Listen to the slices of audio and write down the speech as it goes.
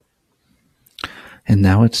And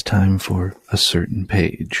now it's time for A Certain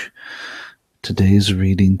Page. Today's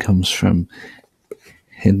reading comes from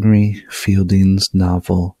Henry Fielding's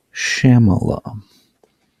novel, Shamela.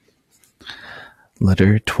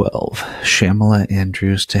 Letter 12. Shamela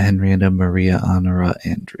Andrews to Henrietta Maria Honora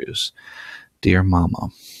Andrews. Dear Mama,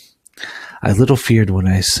 I little feared when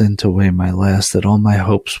I sent away my last that all my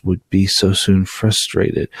hopes would be so soon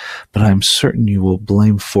frustrated, but I am certain you will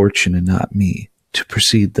blame fortune and not me. To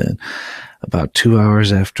proceed then, about 2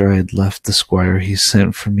 hours after I had left the squire, he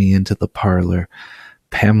sent for me into the parlor.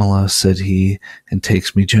 Pamela, said he, and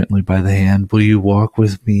takes me gently by the hand, will you walk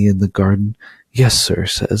with me in the garden? Yes, sir,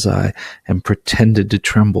 says I, and pretended to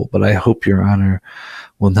tremble, but I hope your honor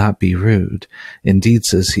will not be rude. Indeed,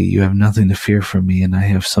 says he, you have nothing to fear from me, and I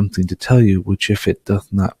have something to tell you, which if it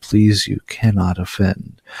doth not please you, cannot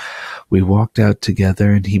offend. We walked out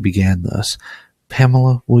together, and he began thus,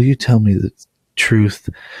 Pamela, will you tell me the truth?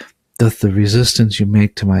 Doth the resistance you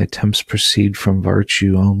make to my attempts proceed from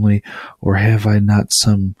virtue only, or have I not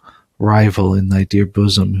some rival in thy dear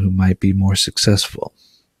bosom who might be more successful?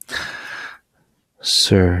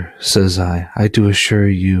 Sir, says I do assure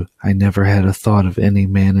you I never had a thought of any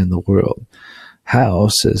man in the world. How,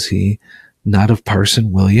 says he, not of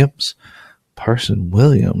Parson Williams? Parson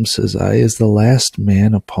Williams, says I, is the last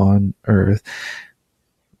man upon earth,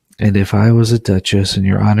 and if I was a duchess and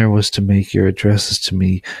your honor was to make your addresses to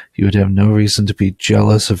me, you would have no reason to be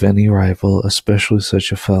jealous of any rival, especially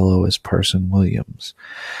such a fellow as Parson Williams.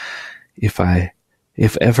 If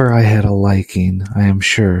ever I had a liking, I am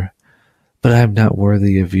sure, but I am not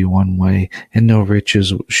worthy of you one way, and no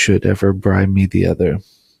riches should ever bribe me the other.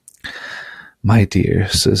 My dear,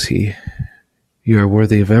 says he, you are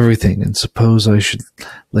worthy of everything, and suppose I should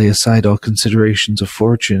lay aside all considerations of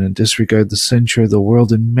fortune and disregard the censure of the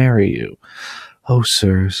world and marry you. Oh,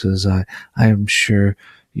 sir, says I am sure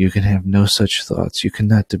you can have no such thoughts. You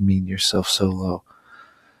cannot demean yourself so low.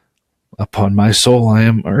 Upon my soul, I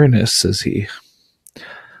am earnest, says he.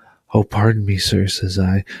 Oh, pardon me, sir, says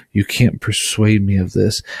I. You can't persuade me of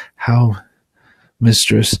this. How,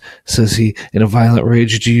 mistress, says he, in a violent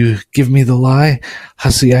rage, do you give me the lie?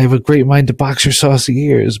 Hussy, I have a great mind to box your saucy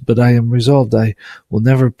ears, but I am resolved I will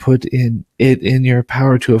never put it in your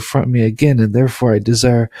power to affront me again, and therefore I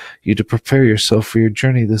desire you to prepare yourself for your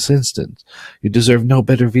journey this instant. You deserve no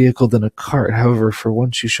better vehicle than a cart. However, for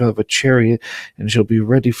once you shall have a chariot, and shall be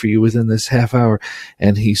ready for you within this half hour.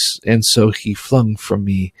 And so he flung from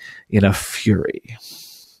me in a fury.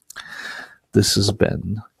 This has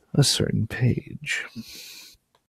been A Certain Page.